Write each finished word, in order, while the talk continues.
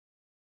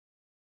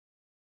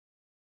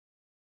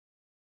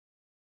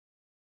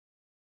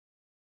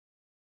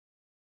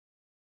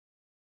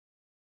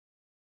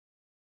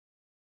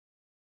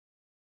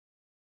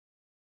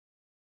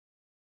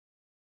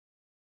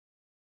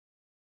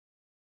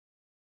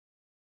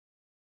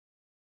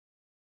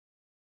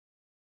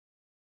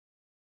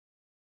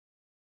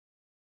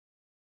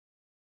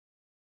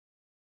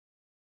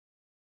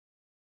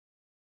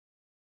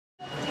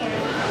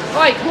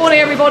Right, good morning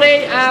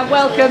everybody and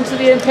welcome to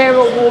the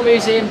Imperial War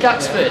Museum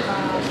Duxford.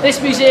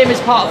 This museum is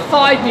part of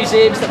 5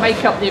 museums that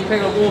make up the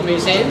Imperial War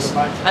Museums,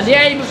 and the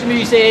aim of the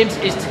museums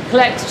is to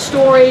collect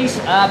stories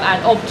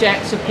and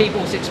objects of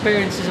people's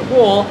experiences of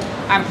war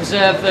and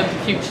preserve them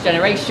for future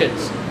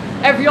generations.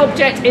 Every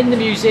object in the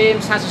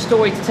museums has a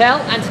story to tell,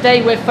 and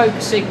today we're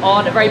focusing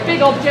on a very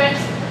big object,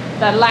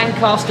 the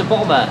Lancaster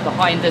bomber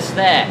behind us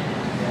there.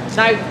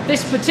 Now,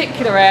 this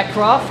particular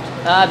aircraft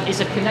is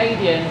a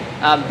Canadian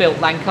built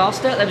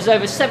Lancaster. There was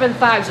over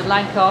 7,000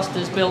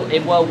 Lancasters built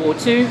in World War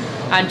II,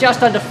 and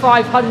just under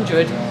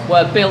 500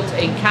 were built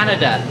in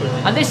Canada.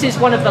 And this is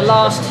one of the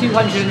last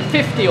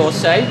 250 or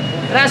so.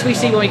 And as we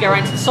see when we go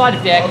around to the side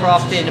of the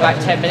aircraft in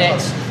about 10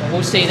 minutes,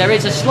 we'll see there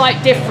is a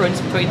slight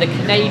difference between the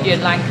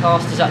Canadian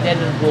Lancasters at the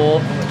end of the war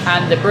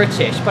and the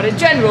British. But in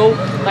general,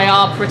 they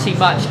are pretty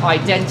much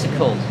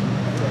identical.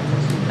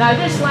 Now,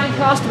 this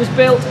Lancaster was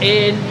built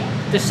in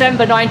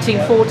December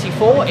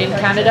 1944 in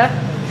Canada.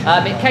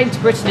 It came to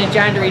Britain in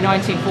January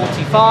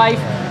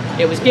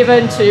 1945. It was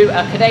given to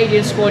a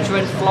Canadian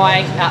squadron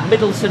flying at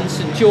Middleton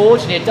St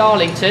George near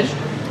Darlington.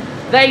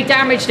 They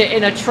damaged it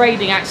in a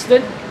training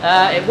accident.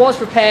 It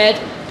was repaired,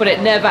 but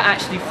it never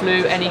actually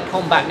flew any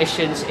combat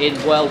missions in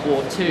World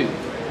War II.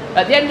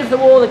 At the end of the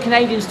war, the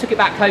Canadians took it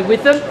back home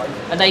with them,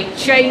 and they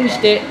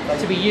changed it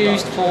to be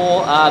used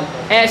for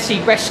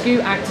air-sea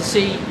rescue,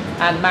 out-to-sea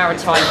and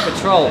maritime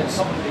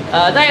patrols.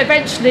 They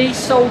eventually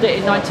sold it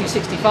in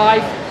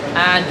 1965,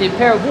 and the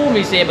Imperial War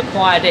Museum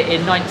acquired it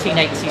in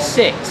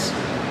 1986.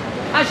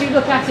 As you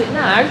look at it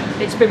now,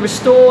 it's been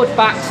restored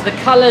back to the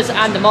colours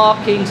and the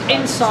markings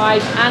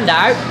inside and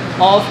out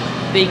of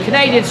the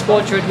Canadian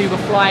squadron who were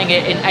flying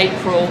it in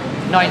April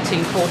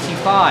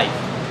 1945.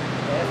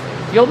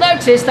 You'll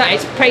notice that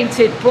it's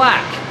painted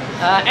black.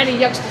 Any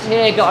youngsters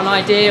here got an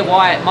idea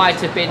why it might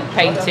have been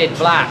painted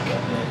black?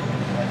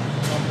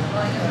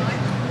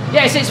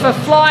 Yes, it's for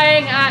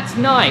flying at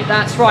night,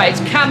 that's right, it's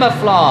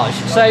camouflage.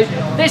 So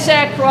this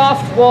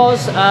aircraft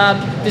was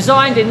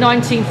designed in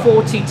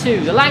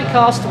 1942. The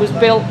Lancaster was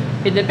built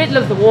in the middle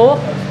of the war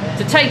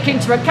to take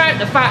into account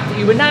the fact that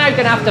you were now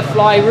going to have to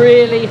fly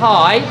really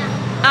high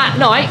at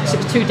night, because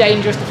it was too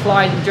dangerous to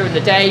fly them during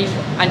the day,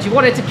 and you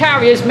wanted to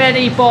carry as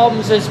many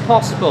bombs as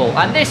possible.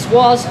 And this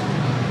was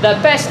the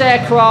best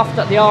aircraft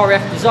that the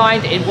RAF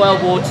designed in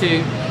World War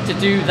II to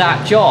do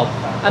that job.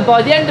 And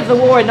by the end of the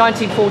war in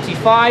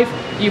 1945,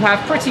 you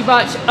have pretty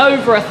much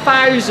over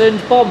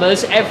 1,000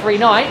 bombers every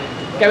night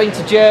going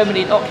to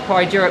Germany and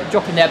occupied Europe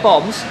dropping their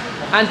bombs,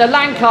 and the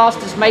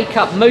Lancasters make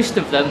up most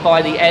of them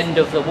by the end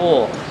of the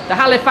war. The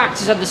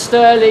Halifaxes and the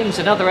Stirlings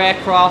and other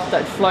aircraft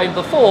that had flown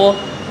before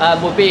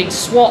were being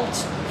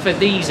swapped for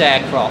these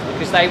aircraft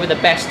because they were the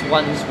best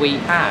ones we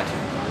had.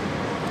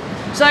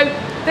 So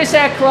this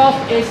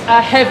aircraft is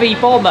a heavy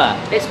bomber.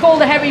 It's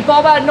called a heavy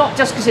bomber not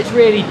just because it's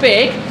really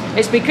big,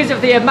 it's because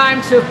of the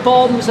amount of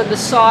bombs and the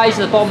size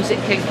of the bombs it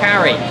can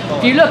carry.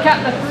 If you look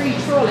at the 3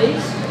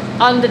 trolleys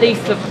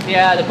underneath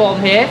the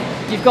bomb here,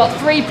 you've got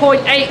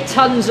 3.8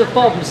 tons of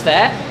bombs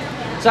there.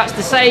 So that's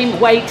the same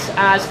weight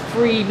as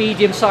 3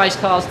 medium-sized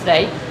cars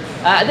today.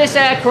 This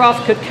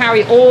aircraft could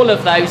carry all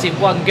of those in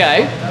one go,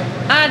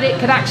 and it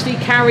could actually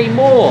carry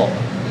more.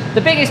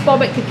 The biggest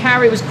bomb it could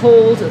carry was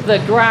called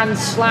the Grand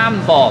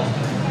Slam bomb,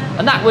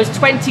 and that was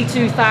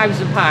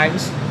 22,000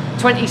 pounds,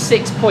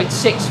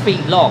 26.6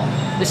 feet long.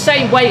 The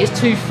same weight as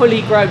 2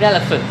 fully grown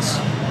elephants.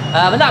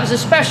 And that was a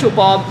special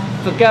bomb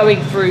for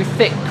going through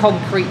thick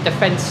concrete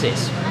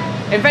defences.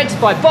 Invented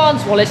by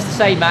Barnes Wallis, the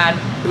same man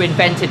who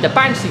invented the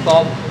bouncy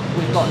bomb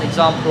we've got an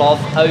example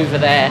of over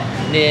there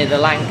near the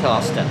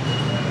Lancaster.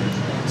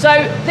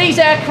 So these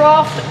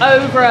aircraft,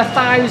 over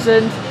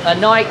 1,000 a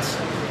night,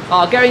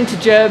 are going to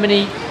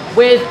Germany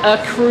with a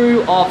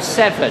crew of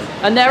 7.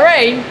 And their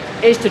aim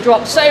is to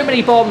drop so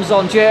many bombs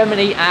on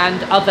Germany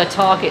and other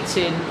targets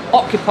in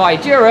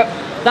occupied Europe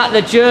that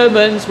the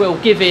Germans will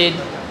give in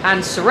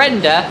and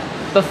surrender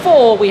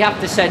before we have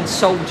to send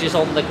soldiers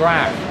on the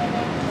ground.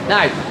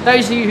 Now,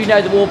 those of you who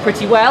know the war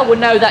pretty well will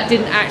know that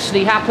didn't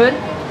actually happen,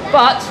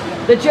 but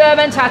the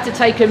Germans had to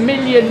take 1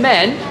 million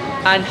men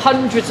and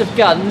hundreds of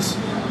guns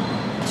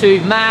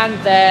to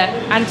man their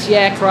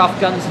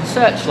anti-aircraft guns and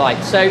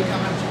searchlights. So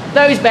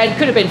those men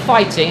could have been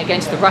fighting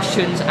against the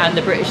Russians and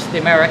the British, the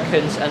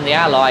Americans and the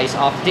Allies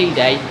after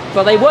D-Day,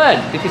 but they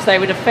weren't, because they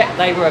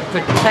were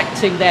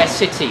protecting their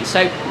city.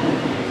 So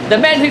the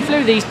men who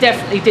flew these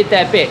definitely did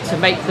their bit to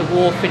make the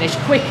war finish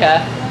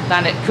quicker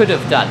than it could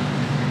have done.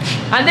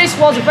 And this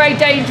was a very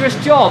dangerous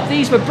job.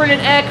 These were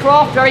brilliant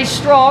aircraft, very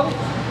strong,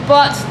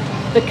 but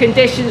the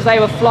conditions they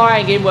were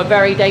flying in were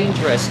very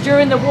dangerous.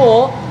 During the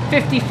war,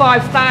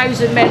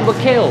 55,000 men were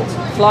killed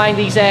flying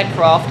these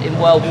aircraft in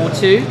World War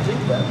II.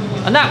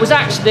 And that was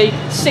actually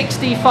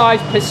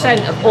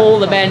 65% of all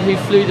the men who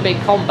flew them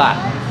in combat.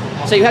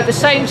 So you had the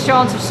same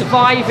chance of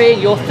surviving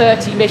your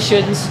 30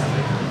 missions,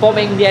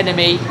 bombing the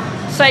enemy,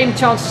 same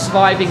chance of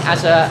surviving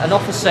as an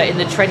officer in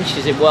the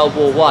trenches in World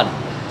War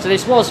I. So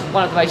this was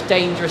one of the most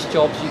dangerous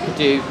jobs you could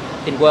do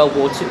in World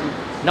War II,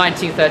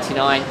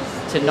 1939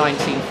 to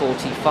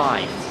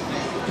 1945.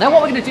 Now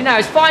what we're going to do now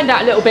is find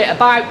out a little bit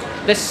about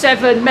the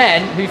 7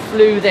 men who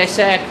flew this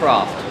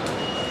aircraft.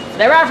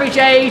 Their average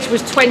age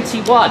was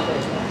 21.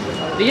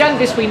 The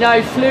youngest we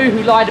know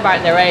who lied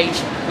about their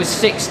age was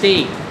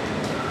 16.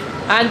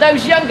 And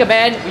those younger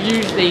men were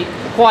usually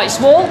quite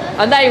small,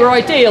 and they were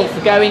ideal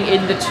for going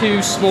in the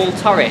 2 small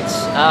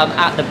turrets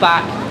at the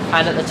back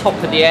and at the top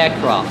of the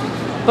aircraft.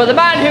 But the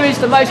man who is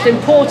the most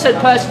important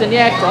person in the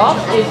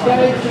aircraft is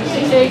going to be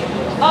sitting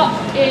up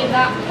in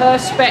that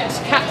Perspex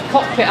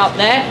cockpit up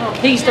there.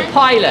 He's the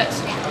pilot.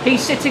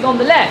 He's sitting on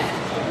the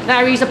left.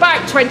 Now he's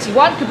about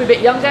 21, could be a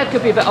bit younger,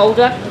 could be a bit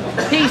older.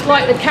 He's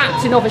like the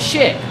captain of a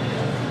ship.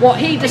 What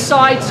he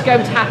decides is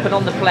going to happen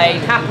on the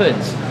plane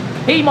happens.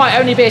 He might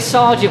only be a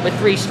sergeant with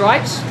 3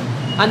 stripes,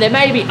 and there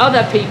may be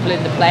other people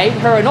in the plane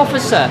who are an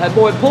officer, who are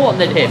more important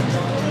than him.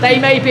 They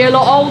may be a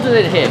lot older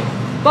than him,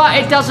 but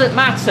it doesn't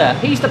matter.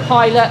 He's the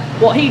pilot.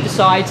 What he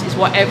decides is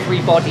what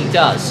everybody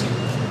does.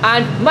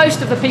 And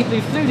most of the people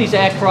who flew these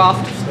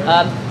aircraft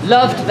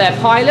loved their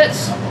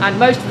pilots, and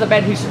most of the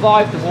men who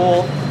survived the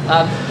war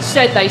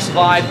said they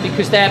survived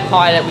because their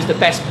pilot was the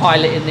best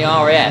pilot in the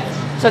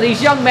RAF. So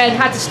these young men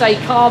had to stay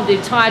calm the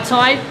entire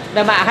time,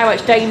 no matter how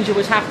much danger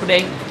was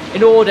happening,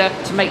 in order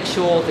to make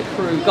sure the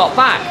crew got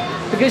back.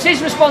 Because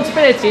his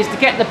responsibility is to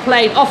get the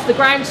plane off the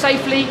ground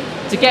safely,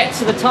 to get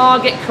to the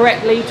target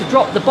correctly, to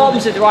drop the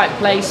bombs in the right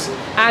place,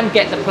 and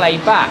get the plane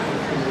back.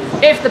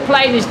 If the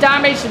plane is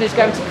damaged and is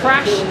going to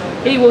crash,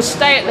 he will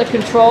stay at the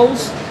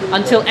controls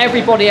until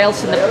everybody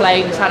else in the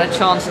plane has had a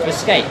chance to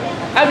escape.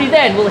 Only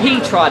then will he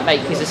try and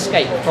make his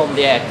escape from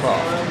the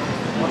aircraft.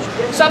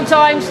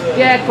 Sometimes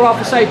the aircraft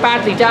were so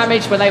badly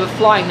damaged when they were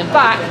flying them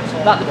back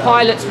that the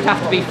pilots would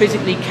have to be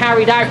physically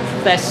carried out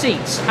from their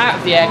seats, out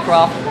of the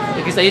aircraft,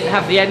 because they didn't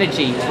have the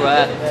energy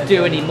to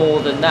do any more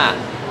than that.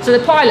 So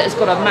the pilot has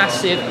got a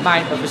massive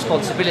amount of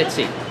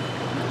responsibility.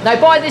 Now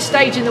by this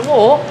stage in the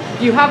war,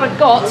 you haven't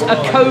got a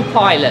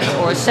co-pilot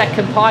or a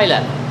second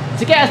pilot.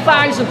 To get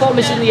 1,000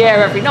 bombers in the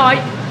air every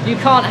night, you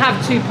can't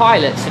have 2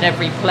 pilots in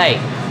every plane.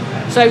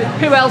 So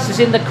who else is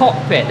in the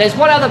cockpit? There's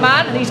one other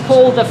man, and he's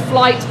called the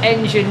flight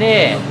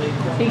engineer.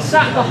 He's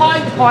sat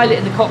behind the pilot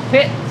in the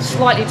cockpit,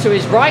 slightly to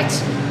his right,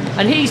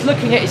 and he's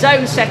looking at his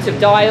own set of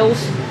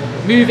dials,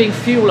 moving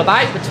fuel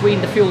about between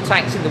the fuel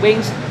tanks and the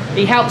wings.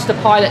 He helps the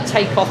pilot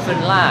take off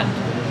and land.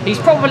 He's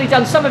probably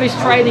done some of his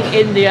training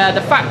in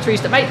the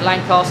factories that make the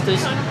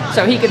Lancasters,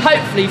 so he can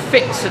hopefully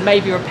fix and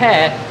maybe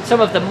repair some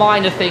of the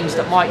minor things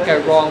that might go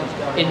wrong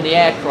in the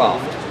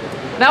aircraft.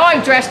 Now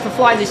I'm dressed for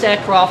flying this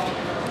aircraft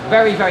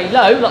very, very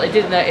low, like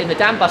they did in the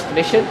Dam Buster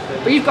mission,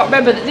 but you've got to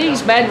remember that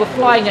these men were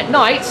flying at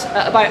night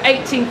at about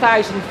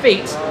 18,000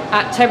 feet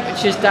at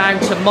temperatures down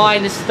to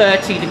minus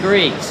 30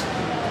 degrees.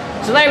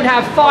 So they would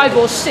have 5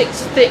 or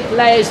 6 thick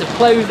layers of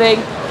clothing,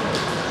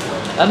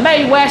 a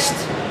Mae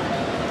West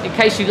in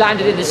case you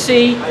landed in the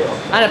sea,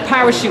 and a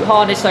parachute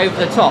harness over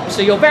the top.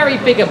 So you're very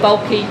big and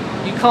bulky,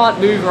 you can't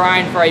move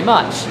around very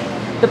much.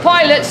 The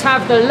pilots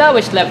have the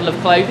lowest level of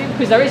clothing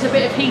because there is a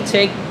bit of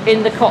heating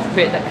in the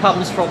cockpit that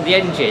comes from the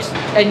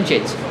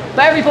engines.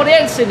 But everybody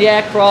else in the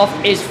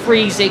aircraft is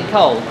freezing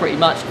cold pretty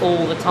much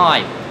all the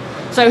time.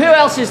 So who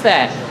else is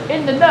there?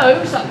 In the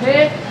nose up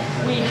here,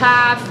 we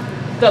have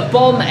the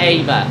bomb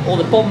aimer, or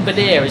the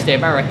bombardier as the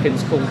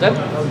Americans called them.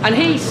 And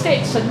he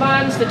sits and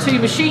mans the 2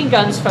 machine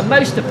guns for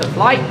most of the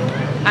flight,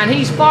 and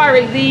he's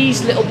firing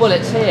these little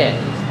bullets here.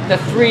 The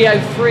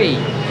 303,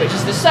 which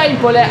is the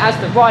same bullet as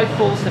the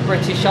rifles the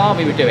British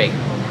Army were doing.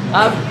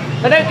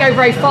 They don't go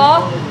very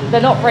far,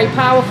 they're not very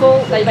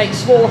powerful, they make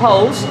small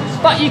holes,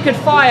 but you could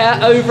fire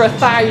over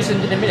 1,000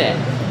 in a minute.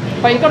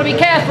 But you've got to be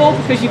careful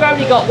because you've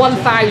only got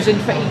 1,000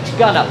 for each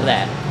gun up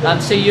there.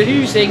 So you're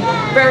using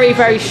very,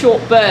 very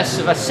short bursts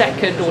of 1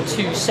 second or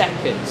 2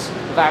 seconds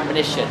of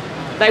ammunition.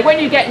 Now when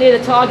you get near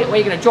the target where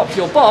you're going to drop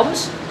your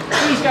bombs,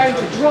 he's going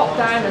to drop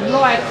down and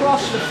lie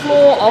across the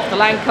floor of the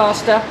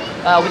Lancaster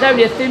with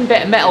only a thin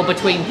bit of metal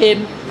between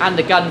him and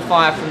the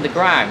gunfire from the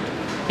ground.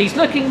 He's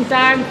looking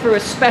down through a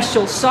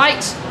special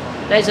sight.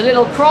 There's a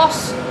little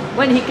cross.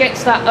 When he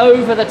gets that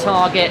over the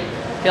target,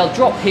 he'll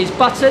drop his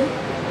button,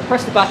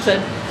 press the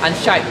button, and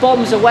shout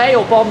bombs away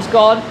or bombs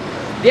gone.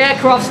 The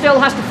aircraft still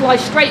has to fly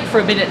straight for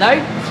a minute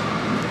though,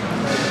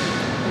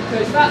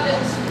 because that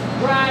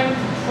little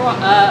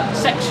round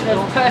section of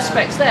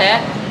perspex there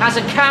has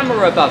a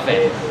camera above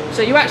it.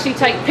 So you actually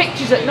take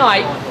pictures at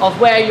night of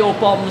where your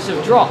bombs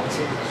have dropped.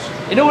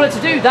 In order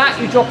to do that,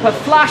 you drop a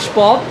flash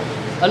bomb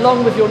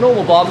along with your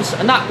normal bombs,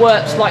 and that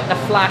works like the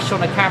flash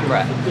on a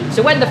camera.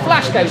 So when the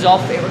flash goes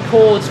off, it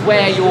records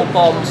where your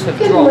bombs have dropped.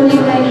 Good morning,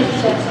 ladies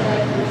and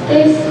gentlemen.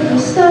 This is the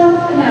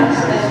staff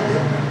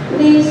announcement.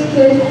 Please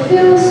could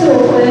Phil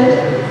Salford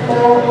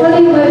or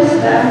Holly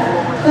Webster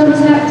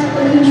contact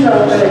the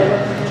control room.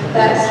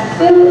 That's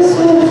Phil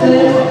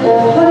Salford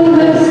or Holly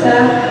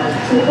Webster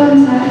to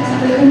contact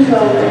the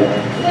control room.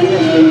 Thank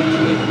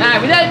you.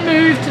 Now we then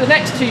move to the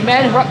next 2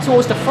 men who are up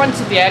towards the front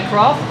of the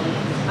aircraft,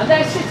 and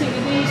they're sitting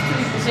in these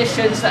 2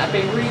 positions that have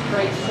been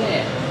recreated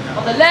here.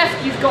 On the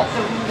left you've got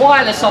the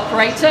wireless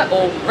operator,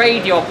 or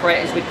radio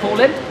operator as we call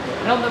him,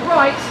 and on the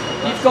right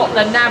you've got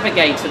the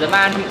navigator, the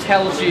man who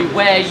tells you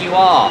where you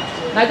are.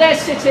 Now they're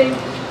sitting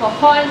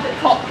behind the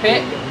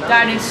cockpit,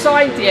 down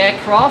inside the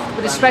aircraft,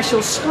 with a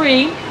special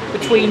screen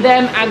between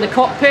them and the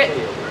cockpit,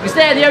 because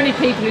they're the only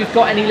people who've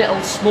got any little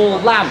small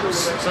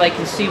lamps so they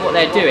can see what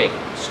they're doing.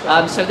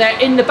 So they're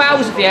in the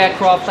bowels of the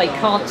aircraft, they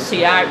can't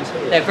see out,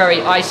 they're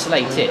very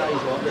isolated.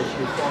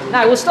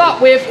 Now we'll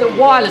start with the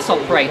wireless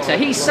operator.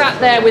 He's sat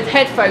there with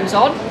headphones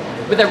on,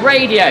 with a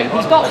radio.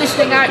 He's not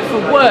listening out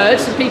for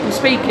words and people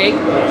speaking,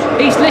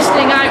 he's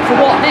listening out for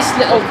what this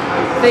little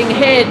thing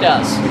here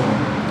does.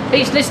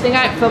 He's listening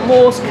out for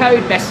Morse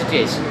code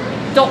messages,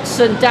 dots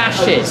and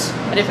dashes.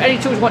 And if any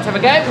children want to have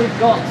a go, we've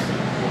got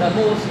the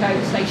Morse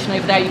code station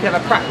over there, you can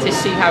have a practice,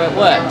 see how it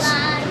works.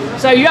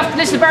 So you have to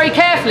listen very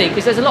carefully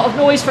because there's a lot of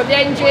noise from the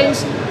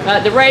engines,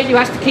 the radio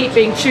has to keep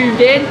being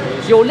tuned in.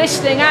 You're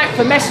listening out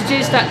for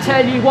messages that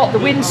tell you what the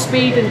wind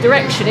speed and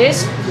direction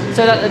is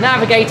so that the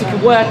navigator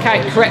can work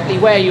out correctly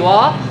where you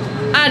are.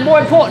 And more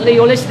importantly,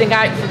 you're listening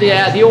out for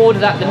the order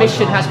that the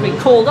mission has been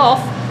called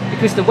off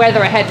because the weather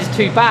ahead is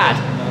too bad.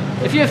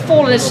 If you've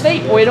fallen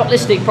asleep or you're not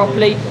listening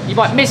properly, you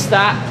might miss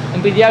that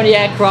and be the only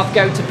aircraft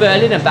going to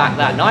Berlin and back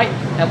that night.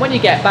 And when you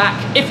get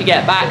back, if you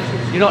get back,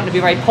 you're not going to be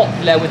very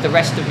popular with the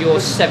rest of your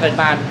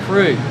 7-man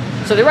crew.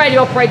 So the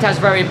radio operator has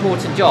a very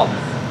important job.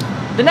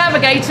 The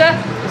navigator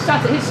is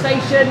sat at his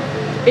station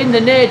in the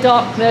near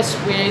darkness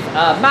with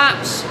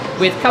maps,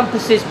 with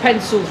compasses,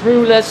 pencils,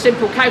 rulers,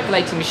 simple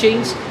calculating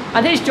machines,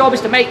 and his job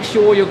is to make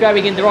sure you're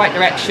going in the right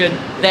direction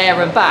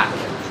there and back.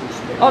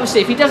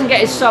 Obviously, if he doesn't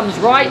get his sums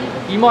right,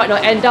 you might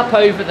not end up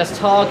over the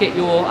target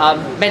you're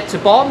meant to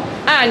bomb,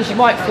 and you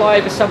might fly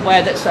over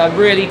somewhere that's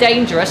really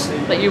dangerous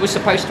that you were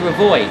supposed to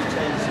avoid.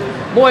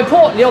 More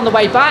importantly, on the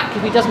way back,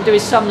 if he doesn't do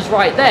his sums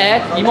right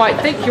there, you might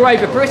think you're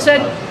over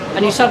Britain,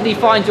 and you suddenly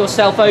find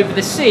yourself over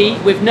the sea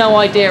with no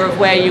idea of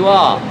where you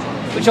are,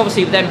 which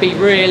obviously would then be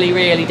really,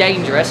 really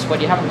dangerous when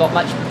you haven't got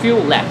much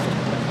fuel left.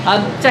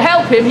 To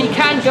help him, he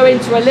can go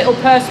into a little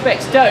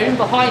perspex dome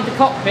behind the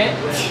cockpit.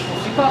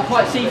 You can't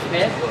quite see from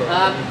here,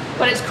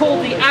 but it's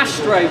called the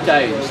Astro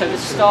Dome, so the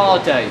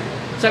star dome.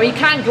 So he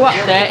can go up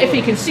there, if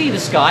he can see the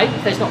sky,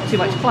 if there's not too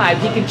much cloud,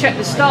 he can check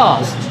the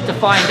stars to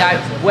find out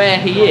where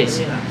he is.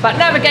 But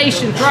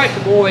navigation throughout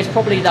the war is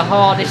probably the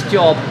hardest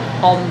job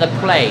on the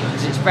plane,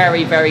 because it's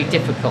very, very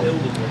difficult.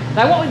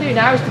 Now what we do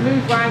now is to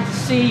move around to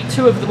see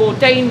two of the more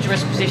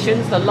dangerous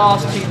positions, the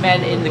last two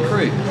men in the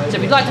crew. So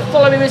if you'd like to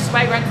follow me this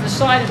way around to the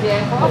side of the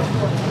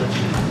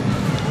aircraft.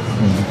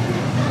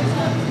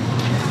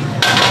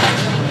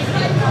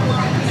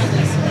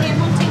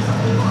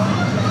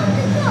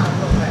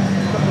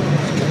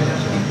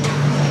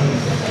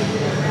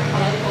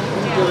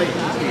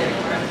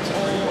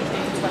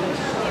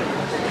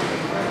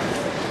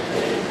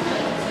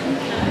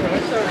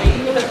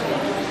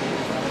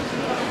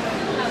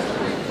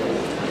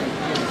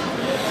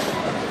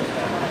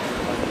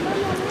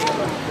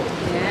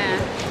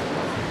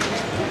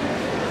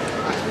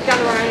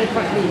 Gather around in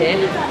front of me here.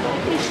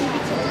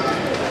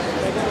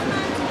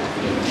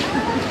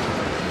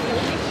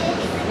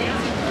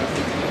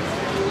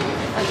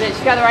 That's it,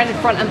 just gather around in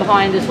front and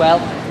behind as well.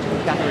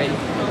 Gather in.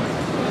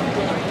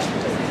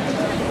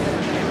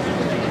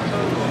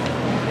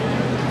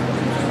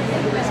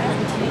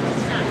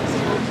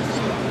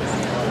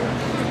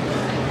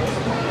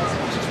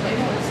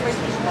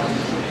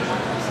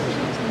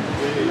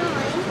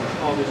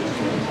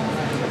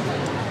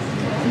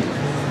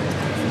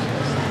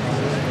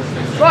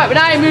 Right, we're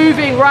now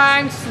moving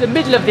round to the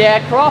middle of the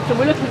aircraft and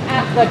we're looking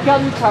at the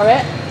gun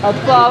turret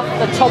above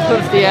the top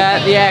of the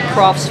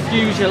aircraft's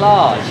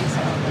fuselage.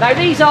 Now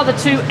these are the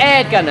two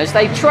air gunners.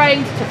 They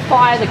trained to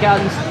fire the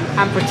guns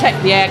and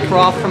protect the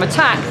aircraft from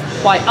attack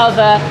by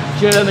other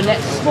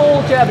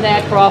small German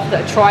aircraft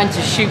that are trying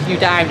to shoot you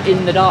down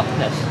in the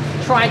darkness,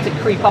 trying to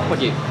creep up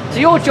on you. So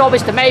your job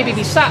is to maybe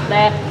be sat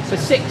there for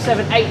 6,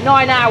 7, 8,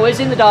 9 hours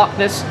in the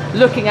darkness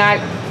looking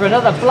out for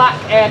another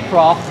black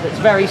aircraft that's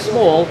very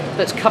small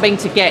that's coming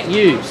to get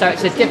you. So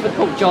it's a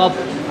difficult job,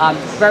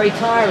 very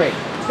tiring.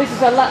 This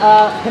is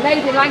a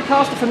Canadian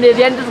Lancaster from near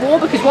the end of the war,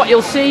 because what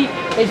you'll see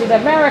is an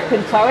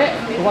American turret,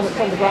 the one that's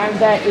on the ground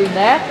there, in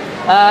there,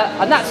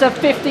 and that's a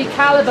 50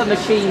 caliber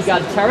machine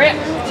gun turret,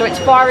 so it's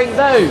firing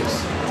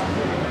those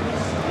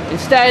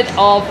instead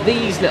of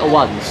these little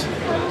ones.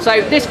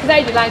 So this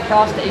Canadian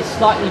Lancaster is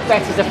slightly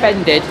better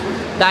defended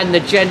than the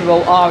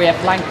general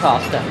RAF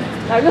Lancaster.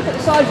 Now look at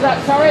the size of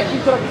that turret.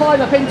 You've got to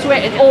climb up into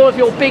it in all of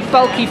your big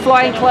bulky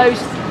flying clothes,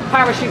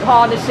 parachute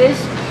harnesses.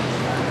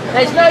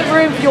 There's no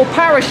room for your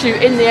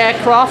parachute in the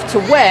aircraft to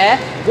wear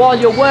while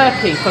you're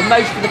working for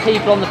most of the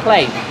people on the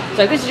plane.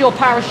 So this is your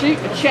parachute,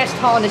 a chest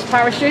harness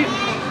parachute.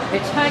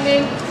 It's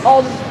hanging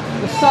on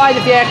the side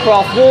of the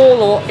aircraft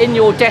wall or in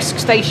your desk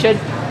station.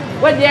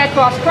 When the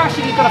aircraft's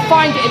crashing, you've got to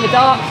find it in the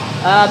dark,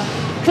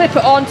 clip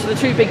it onto the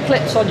two big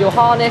clips on your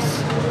harness,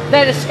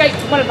 then escape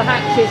from one of the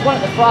hatches, one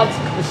at the front,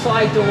 the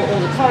side door or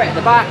the turret at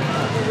the back,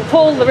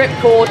 pull the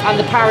ripcord and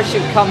the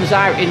parachute comes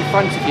out in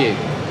front of you.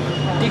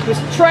 You was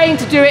trained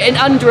to do it in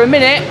under a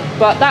minute,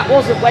 but that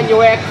wasn't when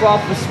your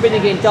aircraft was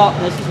spinning in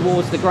darkness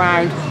towards the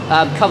ground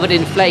covered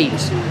in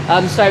flames.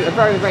 So a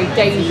very, very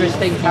dangerous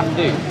thing to have to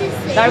do.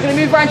 Now we're going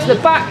to move around to the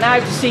back now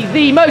to see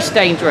the most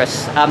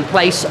dangerous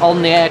place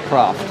on the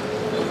aircraft. Around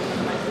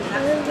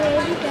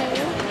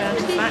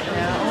the back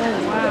now.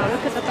 Oh wow,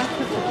 look at the back of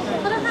the plane.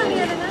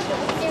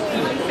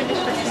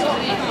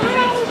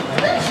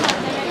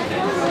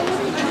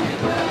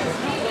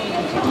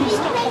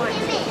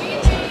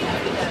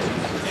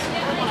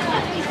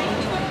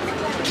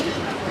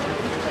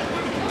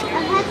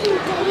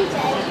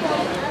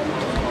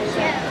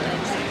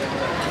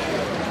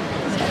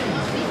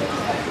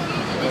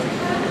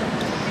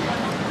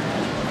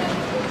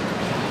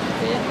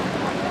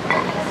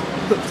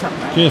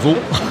 Careful.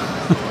 Right.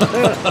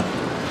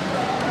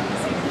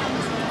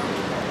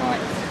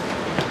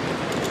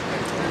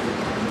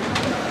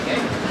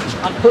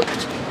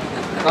 Unhooked.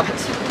 Right.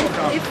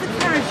 If the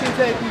parachute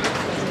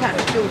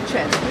attached to your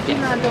chest, would you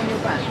land on your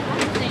back?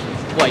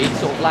 Well, you'd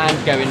sort of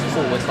land going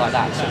forwards like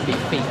that, so it'd be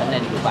feet and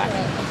then your back.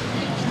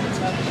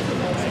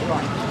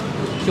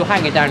 So you're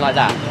hanging down like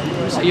that.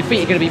 So your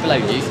feet are going to be below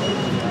you.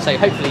 So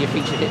hopefully your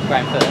feet should hit the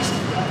ground first,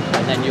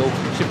 and then you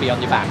should be on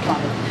your back,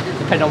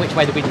 depending on which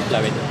way the wind's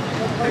blowing.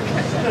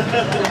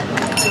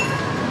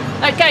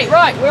 Okay,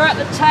 right, we're at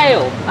the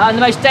tail,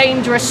 the most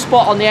dangerous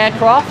spot on the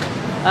aircraft.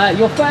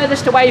 You're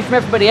furthest away from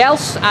everybody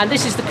else, and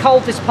this is the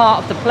coldest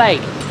part of the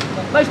plane.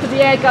 Most of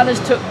the air gunners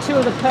took 2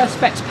 of the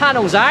perspex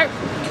panels out,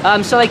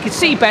 so they could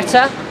see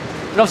better,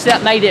 but obviously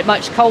that made it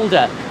much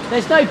colder.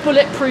 There's no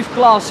bulletproof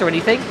glass or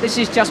anything, this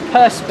is just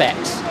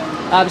perspex,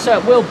 so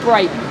it will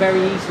break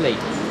very easily.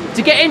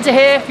 To get into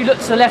here, if you look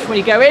to the left when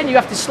you go in, you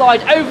have to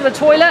slide over the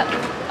toilet,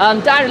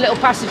 down a little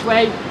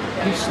passageway.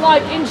 You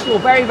slide into your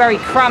very, very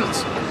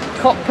cramped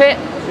cockpit.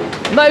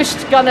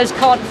 Most gunners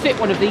can't fit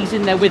one of these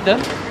in there with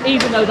them,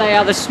 even though they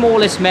are the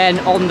smallest men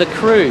on the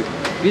crew.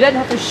 You then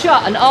have to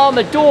shut an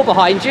armoured door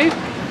behind you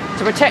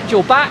to protect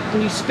your back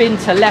when you spin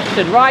to left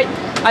and right,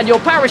 and your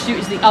parachute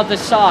is the other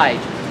side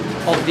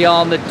of the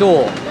armoured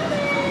door.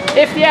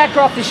 If the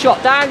aircraft is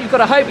shot down, you've got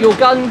to hope your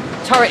gun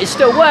turret is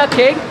still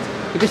working,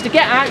 because to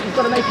get out, you've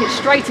got to make it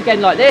straight again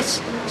like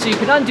this, so you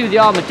can undo the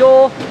armoured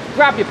door,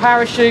 grab your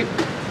parachute,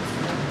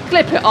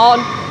 clip it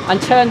on,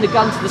 and turn the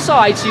gun to the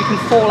side so you can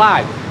fall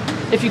out.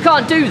 If you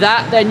can't do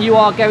that, then you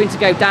are going to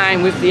go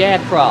down with the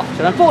aircraft.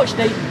 And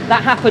unfortunately,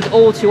 that happened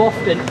all too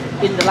often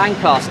in the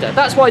Lancaster.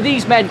 That's why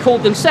these men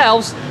called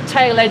themselves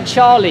tail-end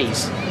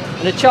Charlies.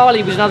 And a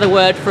Charlie was another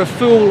word for a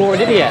fool or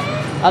an idiot.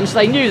 So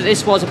they knew that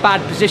this was a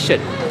bad position.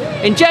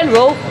 In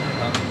general,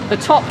 the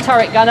top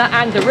turret gunner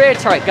and the rear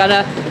turret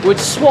gunner would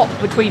swap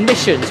between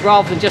missions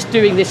rather than just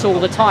doing this all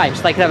the time,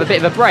 so they could have a bit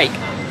of a break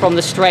from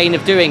the strain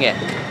of doing it.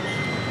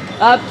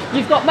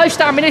 You've got most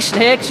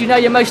ammunition here because you know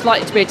you're most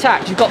likely to be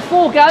attacked. You've got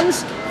 4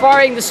 guns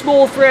firing the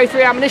small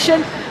 303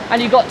 ammunition,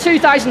 and you've got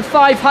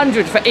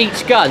 2,500 for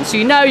each gun, so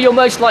you know you're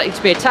most likely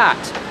to be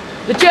attacked.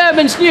 The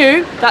Germans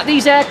knew that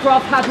these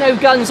aircraft had no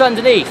guns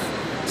underneath,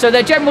 so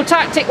their general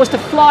tactic was to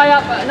fly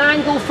up at an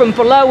angle from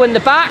below and the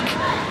back.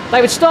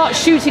 They would start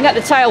shooting at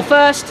the tail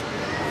first,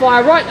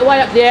 fire right the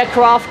way up the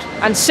aircraft,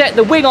 and set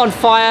the wing on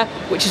fire,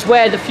 which is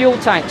where the fuel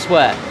tanks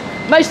were.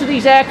 Most of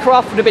these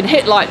aircraft would have been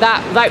hit like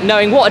that without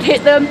knowing what had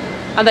hit them,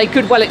 and they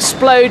could well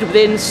explode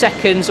within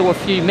seconds or a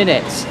few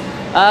minutes.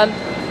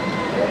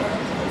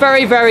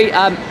 Very, very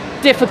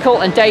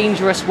difficult and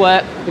dangerous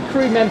work. The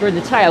crew member in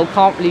the tail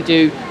can't really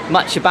do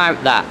much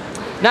about that.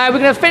 Now we're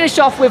going to finish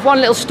off with one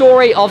little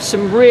story of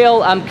some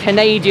real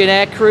Canadian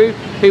aircrew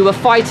who were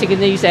fighting in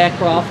these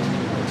aircraft,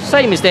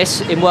 same as this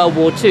in World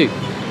War II.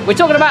 We're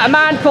talking about a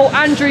man called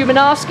Andrew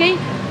Minarski,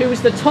 who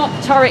was the top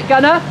turret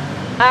gunner,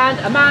 and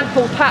a man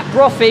called Pat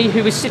Brophy,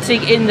 who was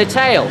sitting in the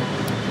tail.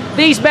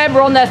 These men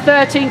were on their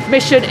 13th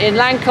mission in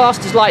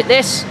Lancasters like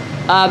this,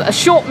 a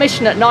short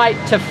mission at night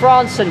to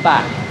France and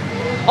back.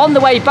 On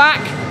the way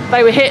back,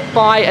 they were hit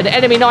by an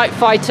enemy night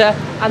fighter,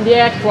 and the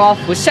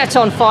aircraft was set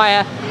on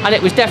fire, and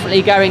it was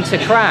definitely going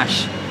to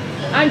crash.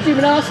 Andrew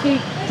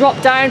Minarski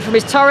dropped down from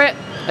his turret,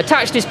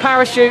 attached his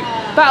parachute,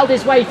 battled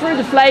his way through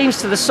the flames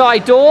to the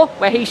side door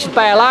where he should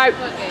bail out,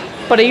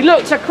 but he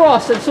looked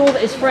across and saw that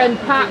his friend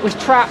Pat was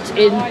trapped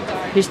in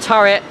his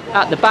turret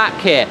at the back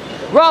here.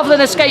 Rather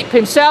than escape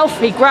himself,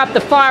 he grabbed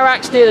the fire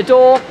axe near the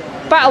door,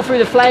 battled through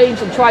the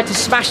flames, and tried to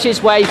smash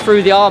his way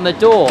through the armoured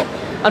door.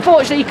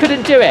 Unfortunately, he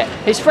couldn't do it.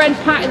 His friend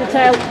Pat in the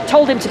tail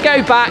told him to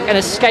go back and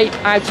escape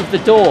out of the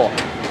door.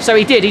 So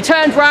he did. He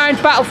turned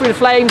round, battled through the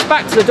flames,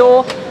 back to the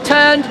door,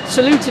 turned,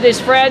 saluted his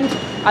friend,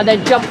 and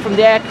then jumped from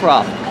the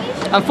aircraft.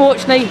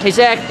 Unfortunately, his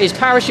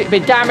parachute had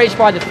been damaged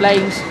by the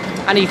flames,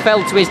 and he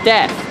fell to his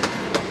death.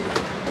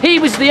 He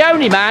was the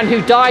only man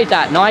who died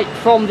that night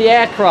from the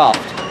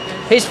aircraft.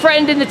 His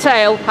friend in the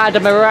tail had a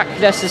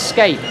miraculous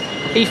escape.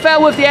 He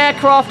fell with the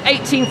aircraft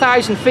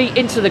 18,000 feet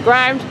into the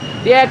ground,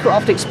 the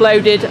aircraft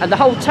exploded, and the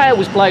whole tail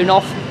was blown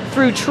off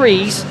through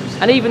trees,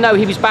 and even though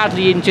he was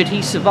badly injured,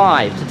 he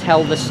survived to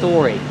tell the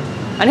story.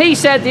 And he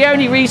said the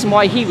only reason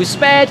why he was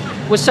spared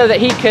was so that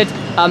he could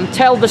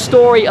tell the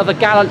story of a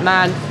gallant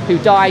man who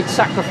died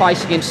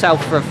sacrificing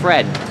himself for a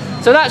friend.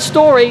 So that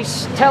story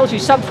tells you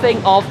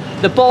something of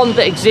the bond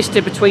that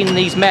existed between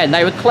these men.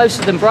 They were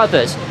closer than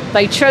brothers.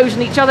 They'd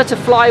chosen each other to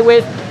fly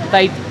with,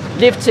 they'd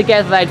lived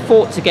together, they'd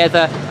fought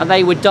together, and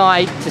they would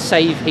die to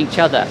save each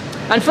other.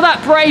 And for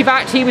that brave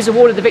act, he was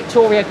awarded the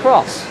Victoria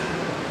Cross.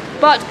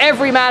 But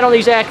every man on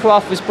these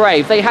aircraft was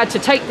brave. They had to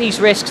take these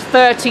risks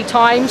 30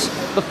 times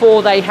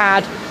before they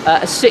had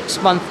a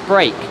 6-month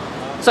break.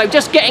 So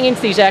just getting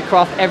into these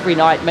aircraft every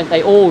night meant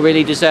they all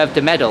really deserved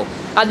a medal.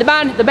 And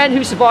the men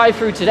who survived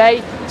through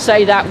today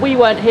say that we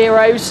weren't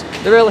heroes.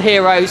 The real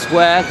heroes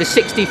were the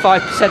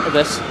 65% of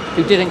us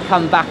who didn't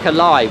come back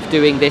alive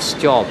doing this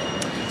job.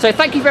 So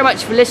thank you very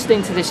much for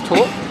listening to this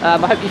talk. I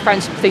hope you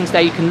found some things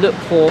there you can look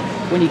for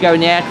when you go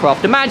in the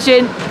aircraft.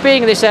 Imagine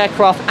being in this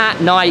aircraft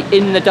at night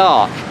in the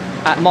dark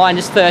at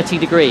 -30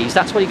 degrees.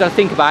 That's what you've got to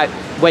think about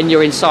when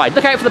you're inside.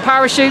 Look out for the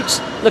parachutes,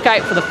 look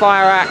out for the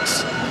fire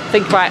axe,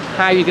 think about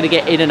how you're going to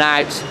get in and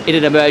out in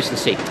an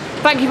emergency.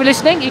 Thank you for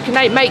listening. You can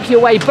make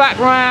your way back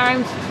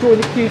round, join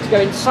the queue to go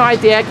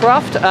inside the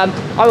aircraft.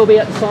 I will be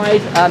at the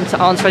side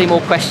to answer any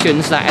more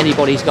questions that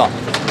anybody's got.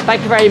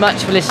 Thank you very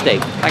much for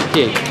listening. Thank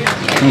you.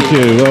 Thank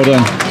you, well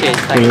done. Cheers,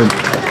 thank you.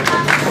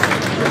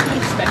 The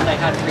respect they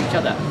had for each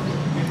other.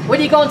 When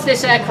you go onto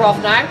this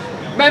aircraft now,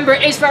 remember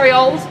it is very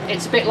old.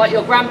 It's a bit like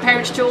your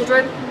grandparents'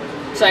 children.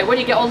 So when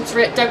you get onto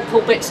it, don't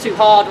pull bits too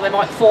hard or they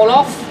might fall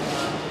off.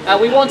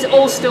 We want it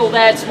all still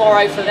there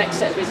tomorrow for the next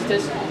set of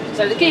visitors.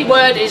 So the key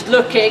word is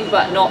looking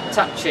but not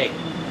touching.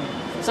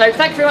 So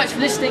thank you very much for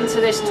listening to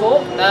this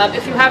talk.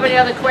 If you have any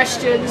other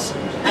questions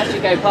as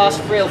you go past,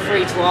 feel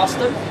free to ask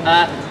them.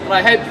 And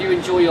I hope you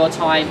enjoy your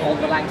time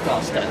on the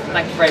Lancaster.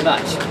 Thank you very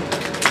much.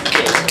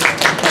 Cheers.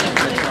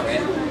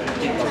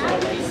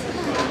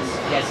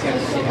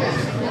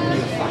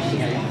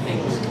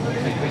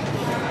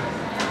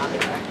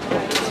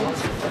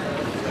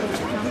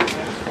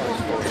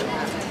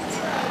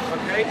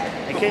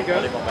 And keep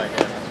going.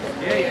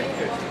 Yeah,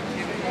 good.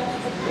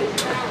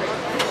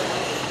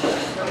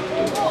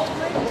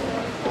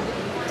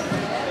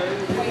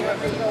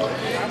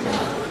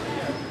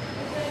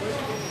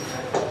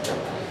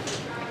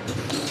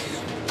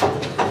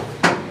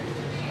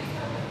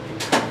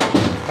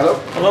 Hello.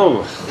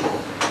 Hello.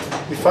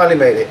 We finally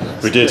made it.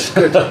 We did.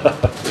 Good.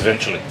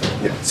 Eventually.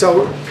 Yeah.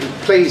 So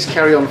please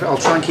carry on. I'll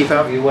try and keep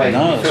out of your way.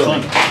 No, that's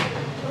filming.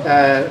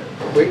 fine.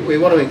 We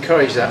want to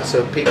encourage that,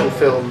 so people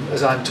film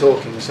as I'm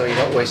talking, so you're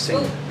not wasting.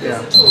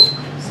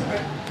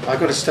 I've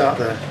got to start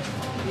the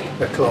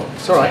clock.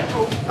 It's all right.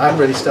 I haven't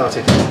really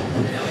started.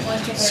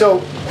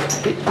 So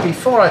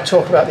before I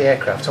talk about the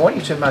aircraft, I want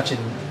you to imagine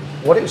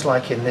what it was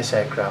like in this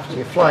aircraft.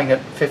 You're flying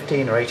at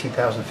 15 or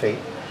 18,000 feet.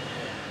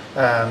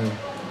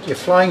 You're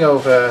flying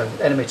over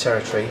enemy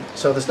territory,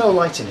 so there's no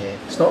light in here.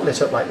 It's not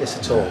lit up like this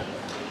at all.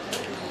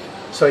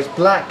 So it's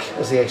black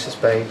as the ace of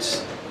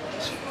spades.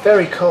 It's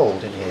very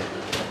cold in here.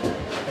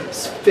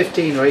 It's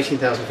 15 or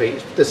 18,000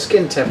 feet. The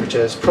skin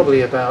temperature is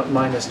probably about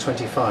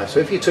 -25. So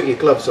if you took your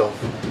gloves off,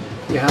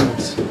 your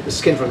hands, the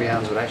skin from your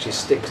hands would actually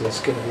stick to the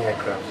skin of the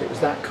aircraft. It was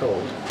that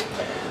cold.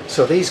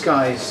 So these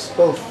guys,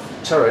 both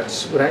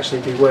turrets, would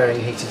actually be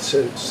wearing heated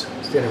suits.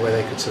 It's the only way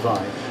they could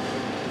survive.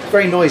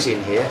 Very noisy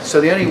in here,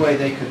 so the only way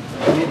they could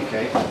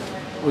communicate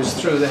was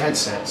through the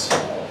headsets.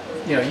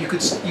 You know, you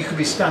could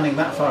be standing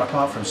that far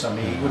apart from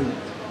somebody, you wouldn't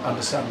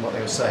understand what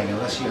they were saying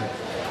unless you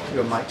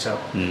were mic'd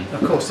up.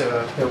 Of course, they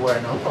were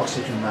wearing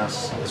oxygen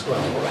masks as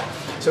well.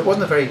 So it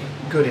wasn't a very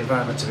good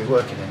environment to be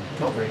working in,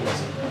 not very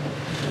easy.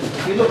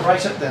 If you look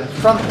right at the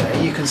front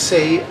there, you can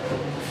see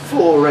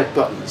 4 red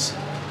buttons,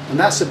 and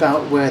that's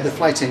about where the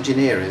flight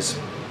engineer is.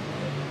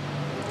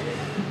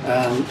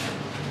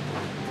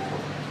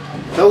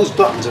 Those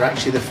buttons are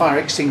actually the fire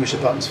extinguisher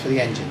buttons for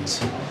the engines,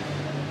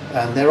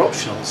 and they're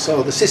optional.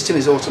 So the system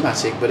is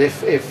automatic, but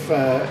if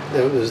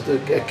there was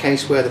a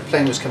case where the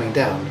plane was coming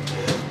down,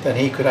 then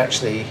he could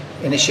actually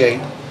initiate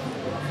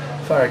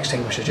fire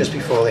extinguisher just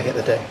before they hit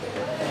the deck.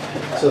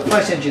 So the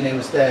flight engineer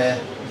was there,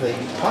 the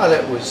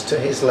pilot was to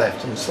his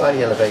left and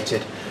slightly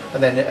elevated,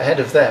 and then ahead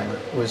of them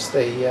was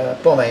the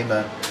bomb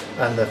aimer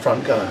and the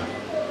front gunner.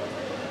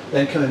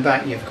 Then coming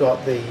back, you've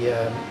got the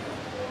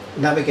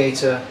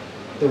navigator,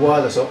 the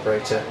wireless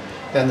operator,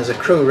 then there's a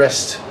crew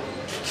rest.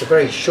 It's a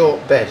very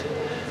short bed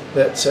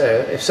that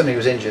if somebody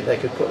was injured they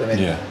could put them in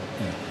there.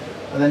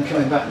 And then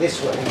coming back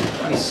this way,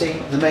 you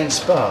see the main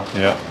spar.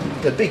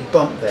 The big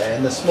bump there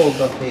and the small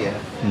bump here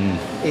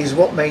is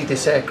what made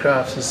this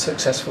aircraft as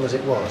successful as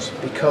it was,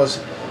 because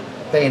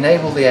they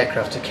enabled the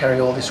aircraft to carry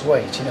all this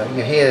weight. You know,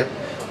 you hear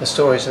the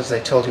stories, as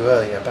they told you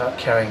earlier, about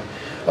carrying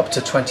up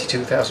to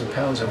 22,000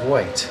 pounds of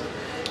weight.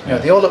 You know,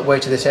 the all-up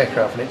weight of this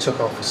aircraft when it took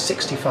off was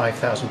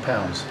 65,000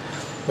 pounds.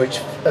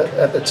 Which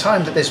at the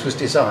time that this was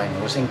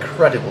designed was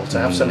incredible to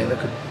have something that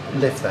could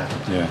lift that.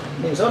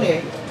 It was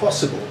only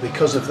possible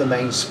because of the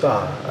main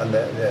spar and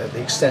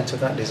the extent of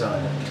that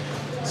design.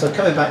 So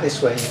coming back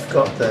this way, you've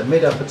got the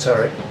mid-upper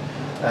turret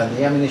and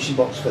the ammunition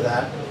box for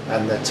that,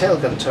 and the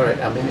tailgun turret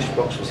ammunition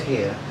box was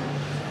here.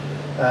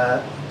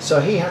 So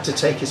he had to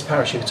take his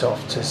parachute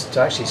off to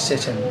actually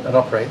sit and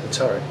operate the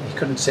turret. He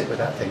couldn't sit with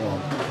that thing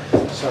on.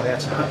 So they had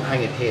to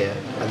hang it here,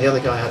 and the other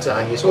guy had to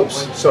hang his,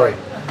 oops, sorry.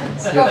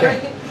 You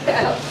okay?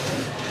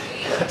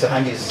 Had to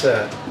hang his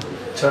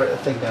turret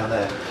thing down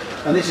there.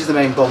 And this is the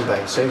main bomb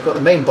bay. So you've got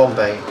the main bomb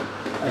bay,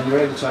 and you're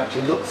able to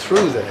actually look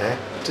through there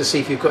to see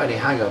if you've got any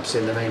hang-ups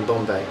in the main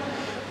bomb bay.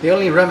 The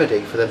only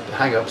remedy for the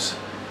hang-ups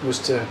was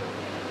to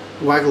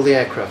waggle the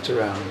aircraft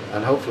around,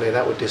 and hopefully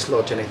that would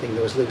dislodge anything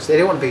that was loose. They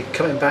didn't want to be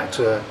coming back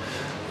to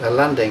a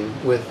landing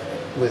with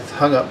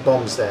hung-up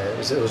bombs there.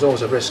 There was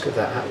always a risk of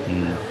that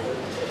happening.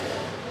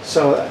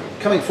 So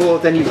coming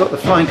forward, then you've got the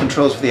flying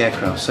controls for the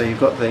aircraft. So you've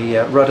got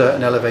the rudder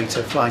and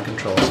elevator flying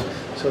controls.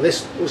 So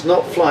this was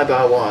not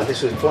fly-by-wire,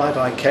 this was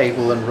fly-by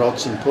cable and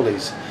rods and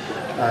pulleys.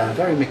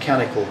 Very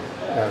mechanical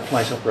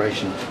flight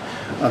operation.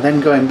 And then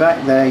going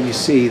back there, you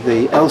see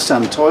the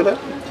LSAN toilet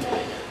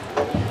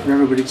for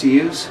everybody to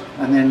use.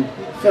 And then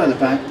further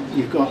back,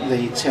 you've got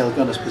the tail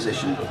gunner's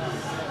position.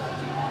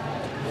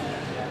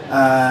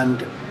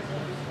 And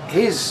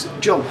his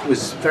job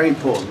was very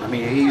important. I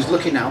mean, he was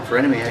looking out for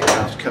enemy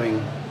aircraft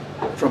coming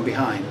from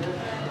behind.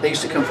 They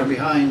used to come from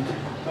behind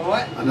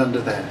and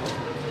under there.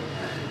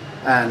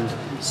 And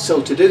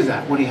so to do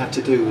that, what he had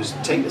to do was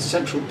take the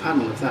central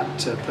panel of that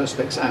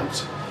perspex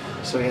out,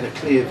 so he had a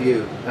clear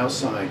view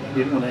outside. He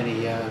didn't want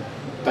any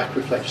back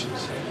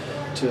reflections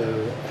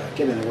to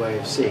get in the way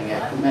of seeing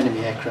enemy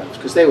aircraft,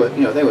 because they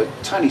were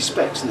tiny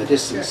specks in the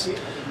distance,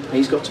 and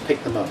he's got to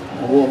pick them up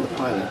and warn the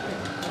pilot.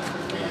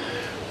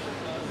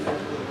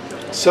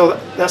 So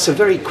that's a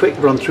very quick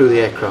run through the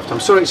aircraft. I'm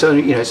sorry, it's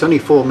only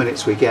 4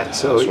 minutes we get,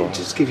 so it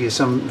just give you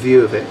some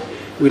view of it.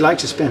 We'd like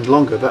to spend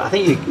longer, but I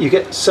think you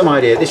get some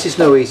idea. This is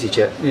no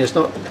EasyJet. It's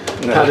not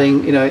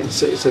padding.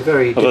 It's a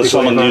very. I've heard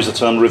someone use the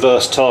term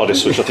reverse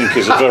TARDIS, which I think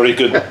is a very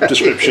good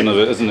description of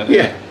it, isn't it?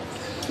 Yeah,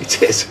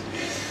 it is.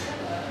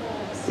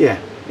 Yeah,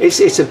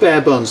 it's a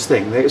bare bones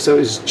thing. So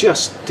it's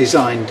just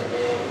designed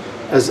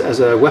as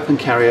a weapon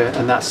carrier,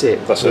 and that's it.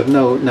 That's it.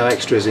 No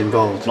extras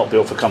involved. Not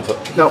built for comfort.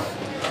 No.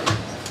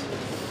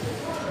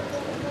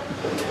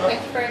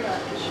 Thank you very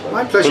much.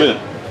 My pleasure.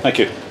 Brilliant. Thank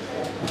you.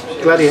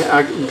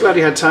 I'm glad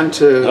you had time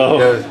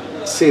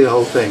to see the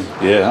whole thing.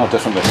 Yeah,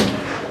 definitely.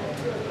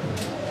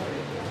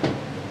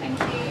 Thank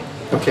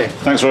you. Okay.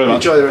 Thanks very much.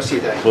 Enjoy the rest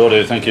of your day. Will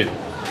do. Thank you.